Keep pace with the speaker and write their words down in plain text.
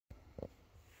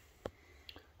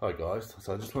Hi guys,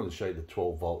 so I just wanted to show you the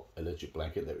 12-volt electric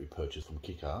blanket that we purchased from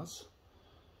Kickass.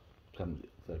 So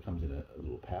it comes in a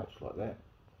little pouch like that,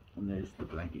 and there's the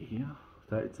blanket here.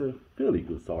 So it's a fairly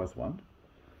good size one.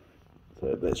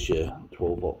 So that's your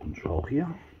 12-volt control here.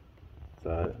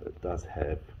 So it does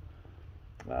have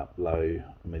low,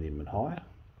 medium and high.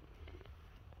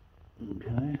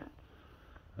 Okay.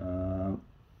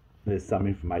 There's some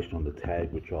information on the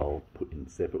tag which I'll put in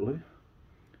separately.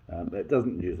 It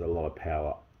doesn't use a lot of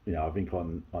power. You know, I think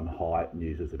on high it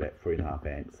uses about 3.5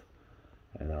 amps,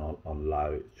 and on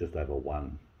low it's just over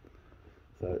 1.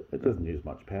 So it doesn't use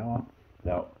much power.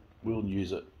 Now we'll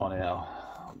use it on our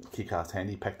Kickass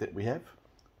handy pack that we have,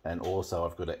 and also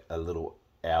I've got a little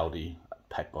Audi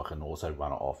pack I can also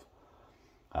run it off.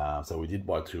 So we did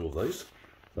buy 2 of these.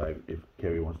 So if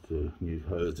Kerry wants to use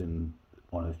hers on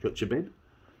a stretcher bed,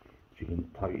 she can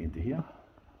plug it into here,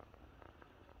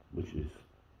 which is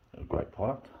a great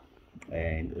product.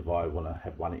 And if I want to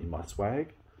have one in my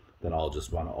swag, then I'll just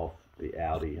run it off the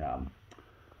Audi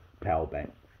power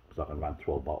bank, so I can run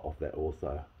 12-volt off that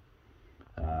also.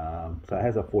 So it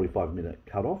has a 45-minute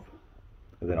cut-off,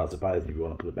 and then I suppose if you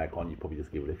want to put it back on, you probably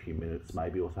just give it a few minutes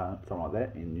maybe, or something like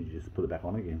that, and you just put it back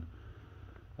on again.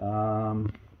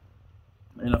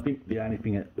 And I think the only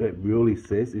thing it really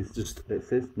says is just, it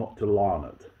says not to lie on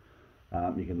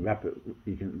it. You can wrap it,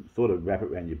 you can sort of wrap it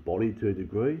around your body to a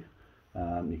degree.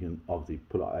 You can obviously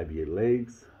put it over your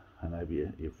legs and over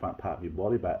your front part of your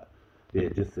body, but yeah,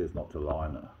 it just says not to lie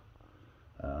on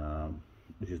it,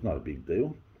 which is not a big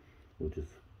deal. We'll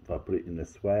just, if I put it in the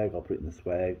swag, I'll put it in the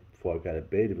swag before I go to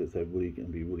bed if it's really going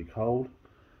to be really cold,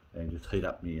 and just heat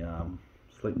up my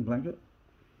sleeping blanket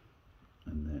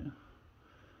in there.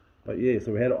 But yeah,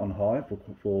 so we had it on high for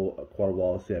quite a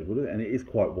while to see how good it is, and it is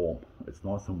quite warm. It's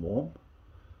nice and warm.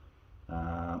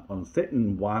 On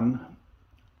setting 1,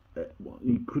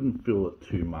 you couldn't feel it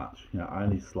too much, you know,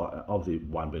 only slight. Obviously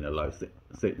 1 being a low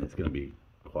setting, it's going to be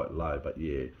quite low, but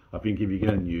yeah, I think if you're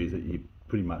going to use it, you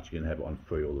pretty much going to have it on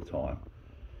 3 all the time.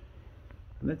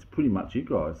 And that's pretty much it,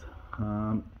 guys.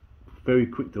 Very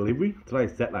quick delivery.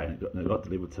 Today's Saturday, and it got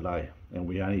delivered today, and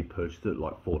we only purchased it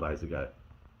like 4 days ago,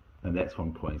 and that's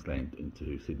from Queensland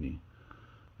into Sydney.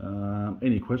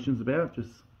 Any questions about it,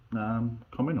 just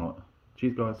comment on it.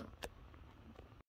 Cheers guys.